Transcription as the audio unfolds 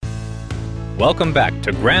Welcome back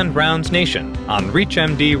to Grand Rounds Nation on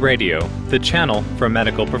ReachMD Radio, the channel for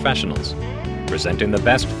medical professionals. Presenting the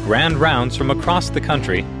best Grand Rounds from across the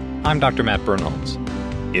country, I'm Dr. Matt Birnholz.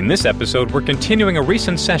 In this episode, we're continuing a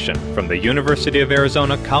recent session from the University of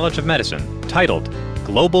Arizona College of Medicine titled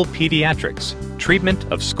Global Pediatrics, Treatment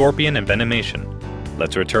of Scorpion Envenomation.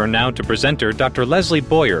 Let's return now to presenter Dr. Leslie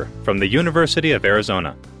Boyer from the University of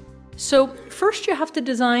Arizona. So first you have to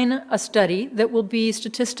design a study that will be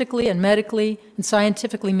statistically and medically and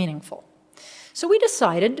scientifically meaningful. So we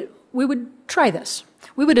decided we would try this.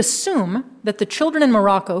 We would assume that the children in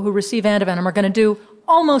Morocco who receive antivenom are going to do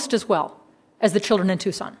almost as well as the children in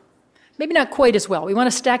Tucson. Maybe not quite as well. We want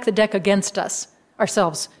to stack the deck against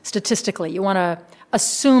ourselves statistically. You want to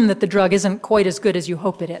assume that the drug isn't quite as good as you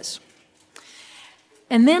hope it is.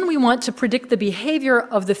 And then we want to predict the behavior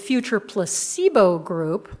of the future placebo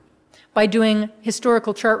group by doing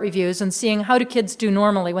historical chart reviews and seeing how do kids do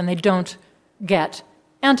normally when they don't get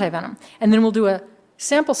antivenom. And then we'll do a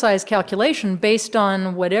sample size calculation based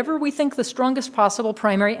on whatever we think the strongest possible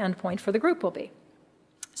primary endpoint for the group will be.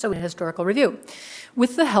 So a historical review.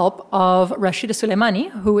 With the help of Rashida Suleimani,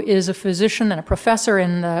 who is a physician and a professor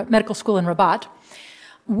in the medical school in Rabat,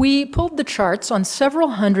 we pulled the charts on several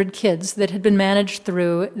hundred kids that had been managed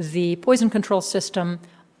through the poison control system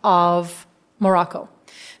of Morocco.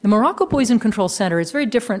 The Morocco Poison Control Center is very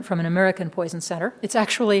different from an American poison center. It's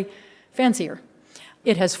actually fancier.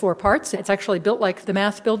 It has 4 parts. It's actually built like the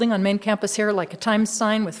math building on main campus here, like a times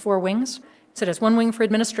sign with 4 wings. So it has 1 wing for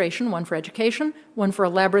administration, 1 for education, 1 for a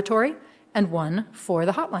laboratory, and 1 for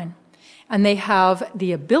the hotline. And they have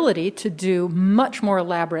the ability to do much more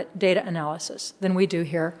elaborate data analysis than we do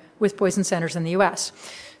here with poison centers in the U.S.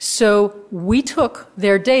 So we took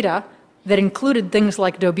their data that included things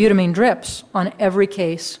like dobutamine drips on every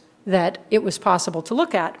case that it was possible to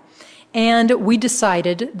look at. And we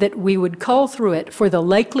decided that we would cull through it for the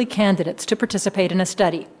likely candidates to participate in a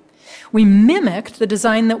study. We mimicked the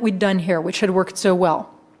design that we'd done here, which had worked so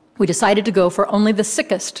well. We decided to go for only the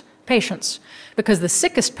sickest patients, because the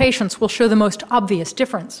sickest patients will show the most obvious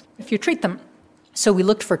difference if you treat them. So we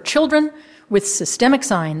looked for children with systemic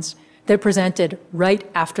signs that presented right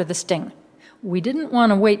after the sting. We didn't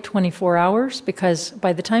want to wait 24 hours because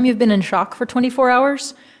by the time you've been in shock for 24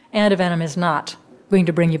 hours, antivenom is not going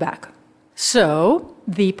to bring you back. So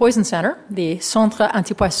the Poison Center, the Centre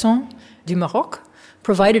Antipoison du Maroc,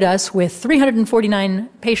 provided us with 349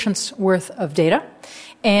 patients worth of data,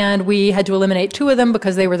 and we had to eliminate 2 of them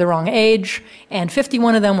because they were the wrong age, and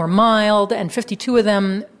 51 of them were mild, and 52 of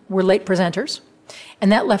them were late presenters.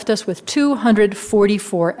 And that left us with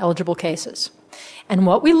 244 eligible cases. And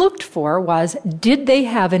what we looked for was, did they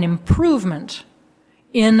have an improvement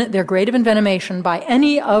in their grade of envenomation by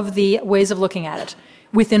any of the ways of looking at it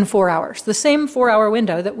within 4 hours? The same 4-hour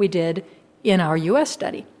window that we did in our U.S.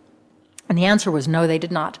 study. And the answer was no, they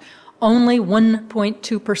did not. Only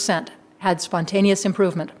 1.2% had spontaneous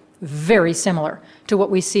improvement, very similar to what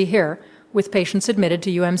we see here with patients admitted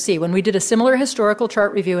to UMC. When we did a similar historical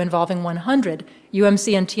chart review involving 100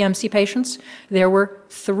 UMC and TMC patients, there were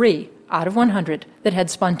 3 out of 100 that had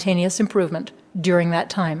spontaneous improvement during that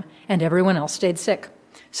time, and everyone else stayed sick.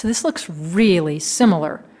 So this looks really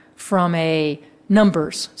similar from a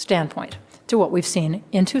numbers standpoint to what we've seen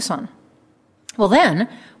in Tucson. Well, then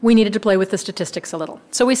we needed to play with the statistics a little.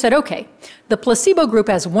 So we said, okay, the placebo group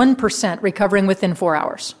has 1% recovering within 4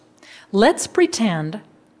 hours. Let's pretend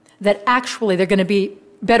that actually they're going to be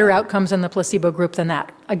better outcomes in the placebo group than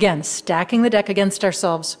that. Again, stacking the deck against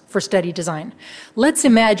ourselves for study design. Let's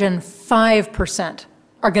imagine 5%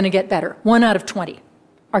 are going to get better. 1 out of 20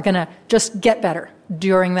 are going to just get better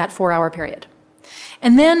during that 4-hour period.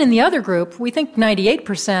 And then in the other group, we think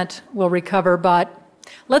 98% will recover, but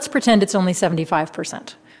let's pretend it's only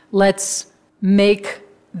 75%. Let's make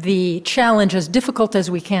the challenge as difficult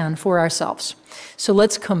as we can for ourselves. So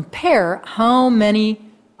let's compare how many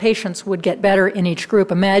patients would get better in each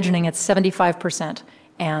group, imagining it's 75%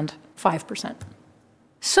 and 5%.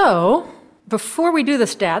 So, before we do the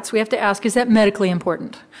stats, we have to ask, is that medically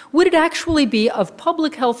important? Would it actually be of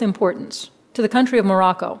public health importance to the country of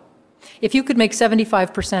Morocco if you could make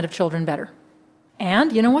 75% of children better?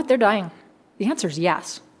 And you know what? They're dying. The answer is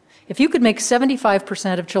yes. If you could make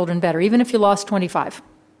 75% of children better, even if you lost 25,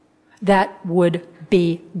 that would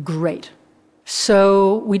be great.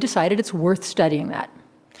 So we decided it's worth studying that.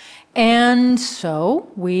 And so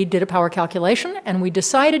we did a power calculation, and we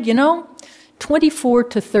decided, 24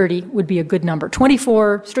 to 30 would be a good number.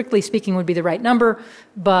 24, strictly speaking, would be the right number,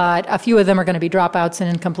 but a few of them are going to be dropouts and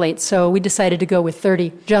incomplete. So we decided to go with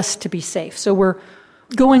 30 just to be safe. So we're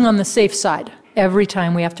going on the safe side every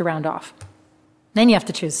time we have to round off. Then you have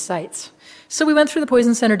to choose sites. So we went through the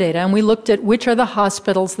Poison Center data and we looked at which are the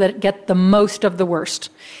hospitals that get the most of the worst.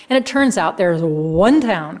 And it turns out there's one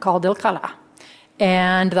town called El Khala.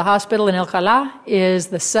 And the hospital in El Khala is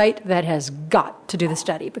the site that has got to do the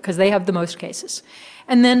study because they have the most cases.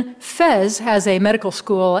 And then Fez has a medical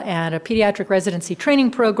school and a pediatric residency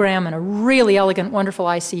training program and a really elegant, wonderful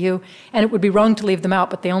ICU. And it would be wrong to leave them out,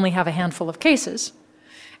 but they only have a handful of cases.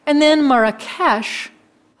 And then Marrakesh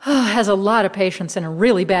has a lot of patients and a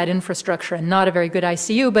really bad infrastructure and not a very good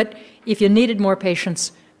ICU. But if you needed more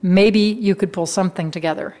patients, maybe you could pull something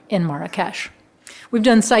together in Marrakesh. We've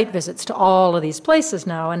done site visits to all of these places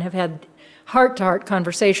now and have had heart-to-heart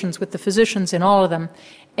conversations with the physicians in all of them.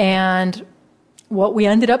 And what we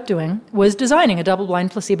ended up doing was designing a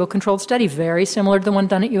double-blind placebo-controlled study very similar to the one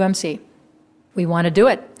done at UMC. We want to do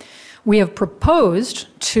it. We have proposed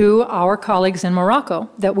to our colleagues in Morocco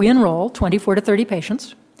that we enroll 24 to 30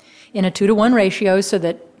 patients in a 2-to-1 ratio so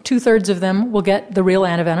that 2/3 of them will get the real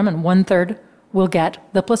antivenom and 1/3 will get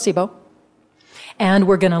the placebo. And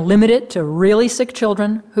we're going to limit it to really sick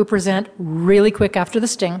children who present really quick after the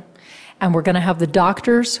sting. And we're going to have the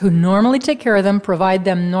doctors who normally take care of them provide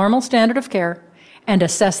them normal standard of care and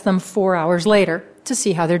assess them 4 hours later to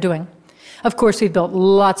see how they're doing. Of course, we've built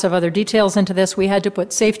lots of other details into this. We had to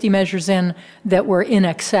put safety measures in that were in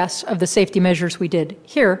excess of the safety measures we did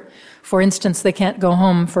here. For instance, they can't go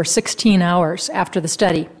home for 16 hours after the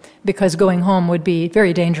study because going home would be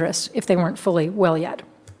very dangerous if they weren't fully well yet.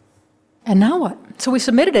 And now what? So we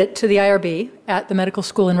submitted it to the IRB at the medical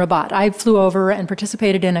school in Rabat. I flew over and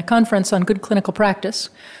participated in a conference on good clinical practice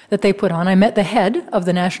that they put on. I met the head of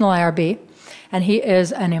the national IRB, and he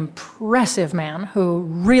is an impressive man who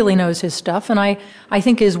really knows his stuff, and I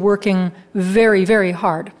think is working very, very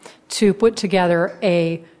hard to put together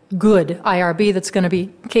a good IRB that's going to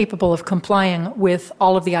be capable of complying with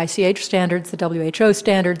all of the ICH standards, the WHO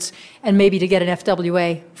standards, and maybe to get an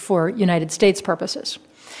FWA for United States purposes.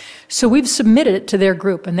 So we've submitted it to their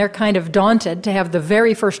group, and they're kind of daunted to have the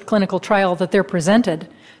very first clinical trial that they're presented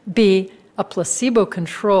be a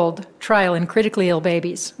placebo-controlled trial in critically ill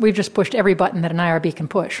babies. We've just pushed every button that an IRB can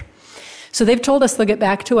push. So they've told us they'll get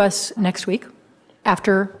back to us next week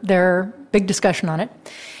after their big discussion on it.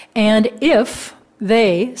 And if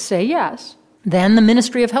they say yes, then the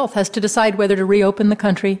Ministry of Health has to decide whether to reopen the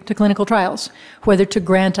country to clinical trials, whether to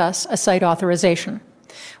grant us a site authorization.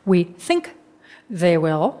 We think they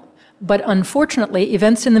will. But unfortunately,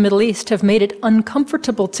 events in the Middle East have made it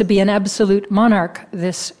uncomfortable to be an absolute monarch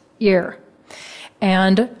this year.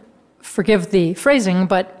 And forgive the phrasing,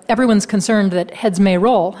 but everyone's concerned that heads may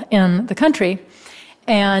roll in the country.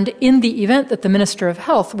 And in the event that the Minister of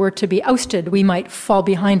Health were to be ousted, we might fall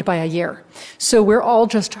behind by a year. So we're all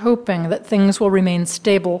just hoping that things will remain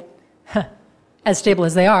stable, as stable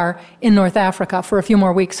as they are, in North Africa for a few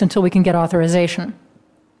more weeks until we can get authorization.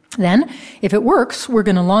 Then, if it works, we're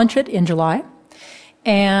going to launch it in July,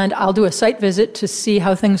 and I'll do a site visit to see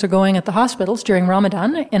how things are going at the hospitals during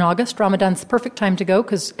Ramadan in August. Ramadan's the perfect time to go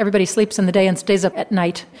because everybody sleeps in the day and stays up at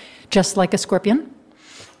night, just like a scorpion.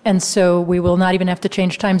 And so we will not even have to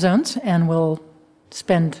change time zones, and we'll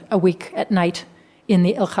spend a week at night in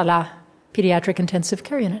the El Khala Pediatric Intensive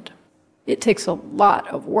Care Unit. It takes a lot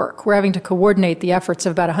of work. We're having to coordinate the efforts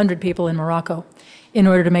of about 100 people in Morocco in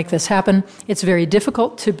order to make this happen. It's very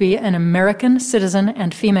difficult to be an American citizen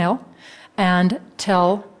and female and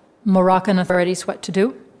tell Moroccan authorities what to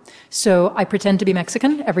do. So I pretend to be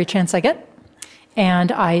Mexican every chance I get,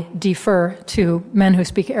 and I defer to men who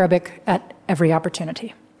speak Arabic at every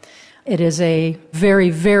opportunity. It is a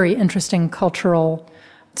very, very interesting cultural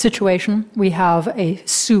situation. We have a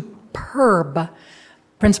superb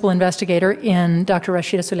principal investigator in Dr.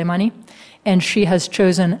 Rashida Suleimani, and she has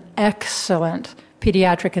chosen excellent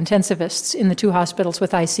pediatric intensivists in the 2 hospitals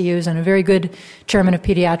with ICUs and a very good chairman of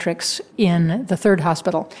pediatrics in the 3rd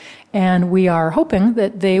hospital. And we are hoping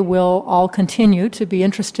that they will all continue to be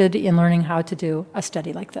interested in learning how to do a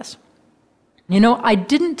study like this. You know, I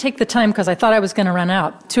didn't take the time because I thought I was going to run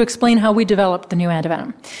out to explain how we developed the new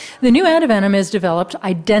antivenom. The new antivenom is developed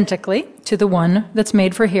identically to the one that's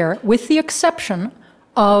made for here, with the exception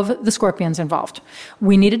of the scorpions involved.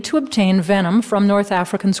 We needed to obtain venom from North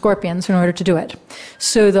African scorpions in order to do it.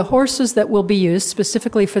 So the horses that will be used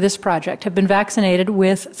specifically for this project have been vaccinated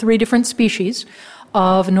with 3 different species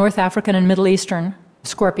of North African and Middle Eastern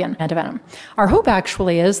scorpion antivenom. Our hope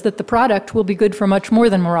actually is that the product will be good for much more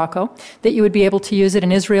than Morocco, that you would be able to use it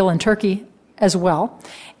in Israel and Turkey as well.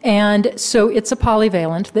 And so it's a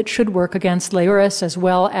polyvalent that should work against Leiurus as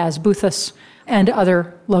well as Buthus and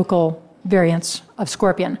other local variants of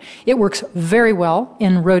scorpion. It works very well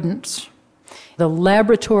in rodents. The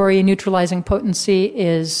laboratory neutralizing potency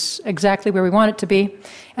is exactly where we want it to be,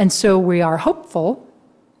 and so we are hopeful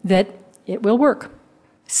that it will work.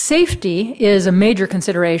 Safety is a major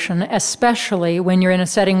consideration, especially when you're in a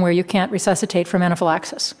setting where you can't resuscitate from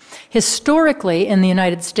anaphylaxis. Historically, in the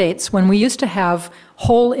United States, when we used to have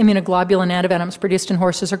whole immunoglobulin antivenoms produced in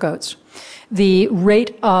horses or goats, the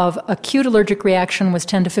rate of acute allergic reaction was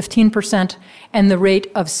 10 to 15%, and the rate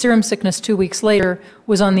of serum sickness 2 weeks later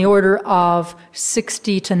was on the order of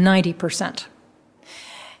 60 to 90%.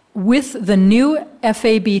 With the new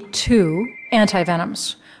FAB2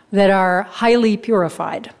 antivenoms that are highly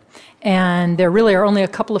purified, and there really are only a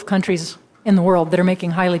couple of countries in the world that are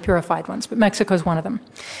making highly purified ones, but Mexico is one of them.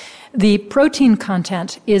 The protein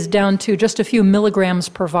content is down to just a few milligrams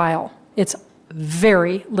per vial. It's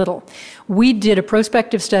very little. We did a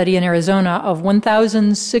prospective study in Arizona of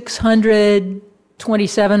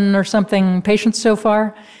 1,627 or something patients so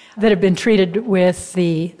far that have been treated with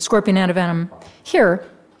the scorpion antivenom here.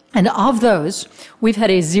 And of those, we've had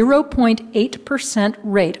a 0.8%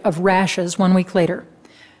 rate of rashes 1 week later.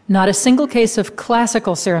 Not a single case of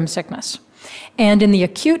classical serum sickness. And in the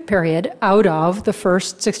acute period, out of the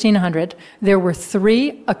first 1,600, there were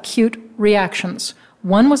 3 acute reactions.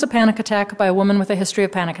 One was a panic attack by a woman with a history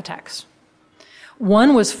of panic attacks.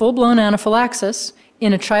 One was full-blown anaphylaxis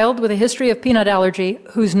in a child with a history of peanut allergy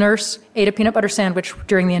whose nurse ate a peanut butter sandwich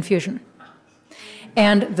during the infusion.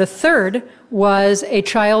 And the third was a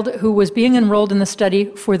child who was being enrolled in the study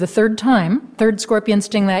for the third time, third scorpion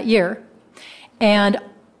sting that year, and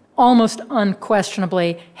almost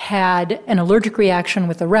unquestionably had an allergic reaction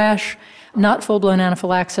with a rash, not full-blown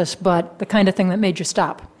anaphylaxis, but the kind of thing that made you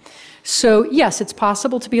stop. So yes, it's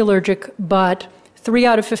possible to be allergic, but 3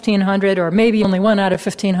 out of 1,500, or maybe only 1 out of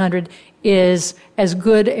 1,500, is as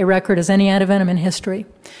good a record as any antivenom in history.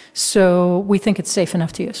 So we think it's safe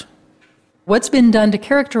enough to use. What's been done to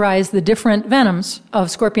characterize the different venoms of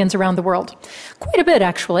scorpions around the world? Quite a bit,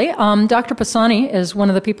 actually. Dr. Pisani is one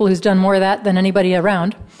of the people who's done more of that than anybody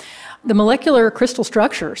around. The molecular crystal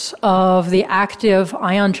structures of the active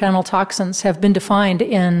ion channel toxins have been defined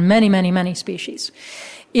in many, many, many species.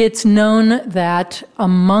 It's known that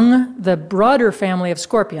among the broader family of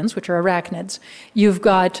scorpions, which are arachnids, you've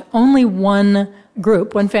got only one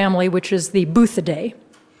group, one family, which is the Buthidae,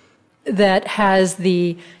 that has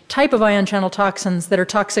the type of ion channel toxins that are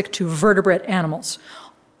toxic to vertebrate animals.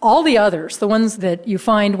 All the others, the ones that you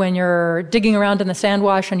find when you're digging around in the sand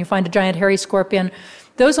wash and you find a giant hairy scorpion,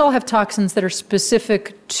 those all have toxins that are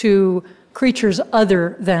specific to creatures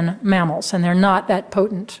other than mammals, and they're not that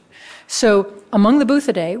potent. So among the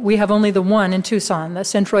Buthidae, we have only the one in Tucson, the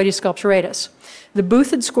Centroides sculpturatus. The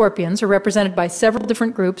Buthid scorpions are represented by several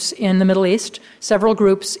different groups in the Middle East, several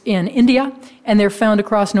groups in India, and they're found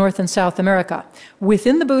across North and South America.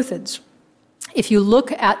 Within the Buthids, if you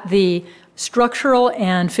look at the structural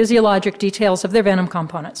and physiologic details of their venom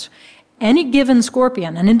components, any given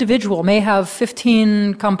scorpion, an individual, may have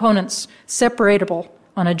 15 components separatable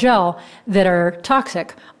on a gel that are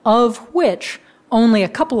toxic, of which only a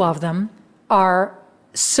couple of them are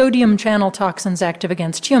sodium channel toxins active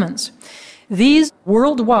against humans. These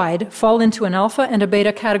worldwide fall into an alpha and a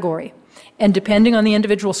beta category. And depending on the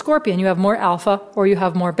individual scorpion, you have more alpha or you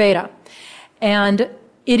have more beta. And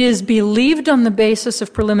it is believed on the basis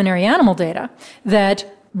of preliminary animal data that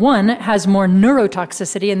one has more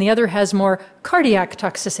neurotoxicity and the other has more cardiac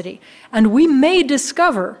toxicity. And we may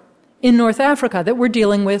discover in North Africa that we're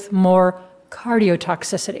dealing with more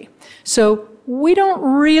cardiotoxicity. So we don't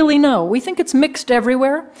really know. We think it's mixed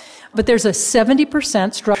everywhere, but there's a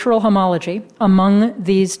 70% structural homology among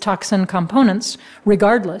these toxin components,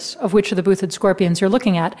 regardless of which of the Buthid scorpions you're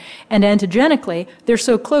looking at. And antigenically, they're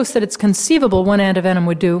so close that it's conceivable one antivenom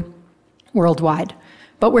would do worldwide.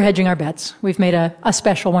 But we're hedging our bets. We've made a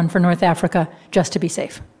special one for North Africa just to be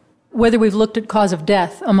safe. Whether we've looked at cause of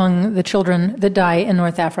death among the children that die in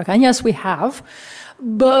North Africa, and yes, we have,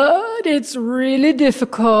 but it's really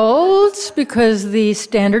difficult because the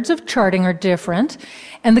standards of charting are different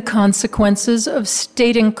and the consequences of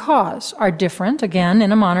stating cause are different. Again,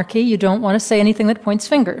 in a monarchy, you don't want to say anything that points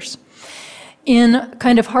fingers. In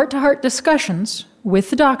kind of heart-to-heart discussions with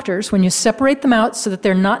the doctors, when you separate them out so that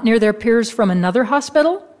they're not near their peers from another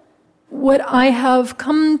hospital, what I have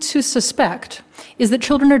come to suspect is that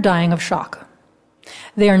children are dying of shock.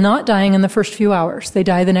 They are not dying in the first few hours. They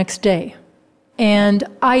die the next day. And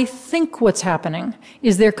I think what's happening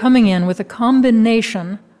is they're coming in with a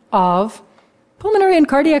combination of pulmonary and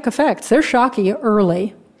cardiac effects. They're shocky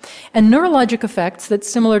early. And neurologic effects that,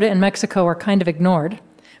 similar to in Mexico, are kind of ignored.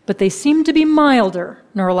 But they seem to be milder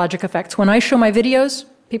neurologic effects. When I show my videos,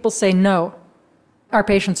 people say, no, our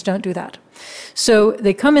patients don't do that. So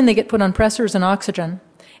they come in, they get put on pressors and oxygen,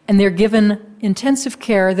 and they're given intensive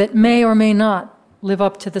care that may or may not live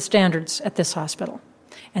up to the standards at this hospital.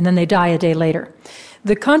 And then they die a day later.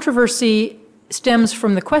 The controversy stems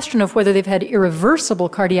from the question of whether they've had irreversible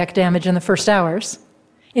cardiac damage in the first hours,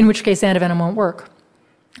 in which case antivenom won't work,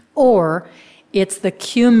 or it's the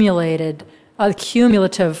cumulative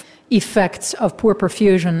effects of poor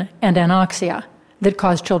perfusion and anoxia that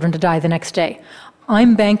cause children to die the next day.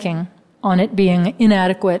 I'm banking on it being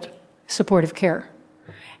inadequate supportive care.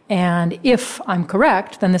 And if I'm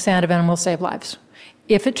correct, then this antivenom will save lives.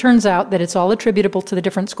 If it turns out that it's all attributable to the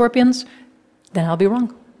different scorpions, then I'll be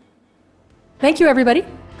wrong. Thank you, everybody.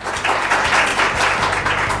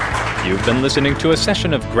 You've been listening to a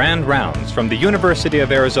session of Grand Rounds from the University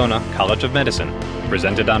of Arizona College of Medicine,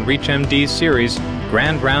 presented on ReachMD's series,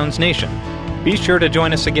 Grand Rounds Nation. Be sure to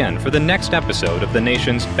join us again for the next episode of the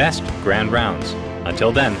nation's best Grand Rounds.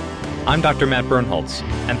 Until then, I'm Dr. Matt Birnholz,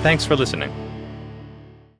 and thanks for listening.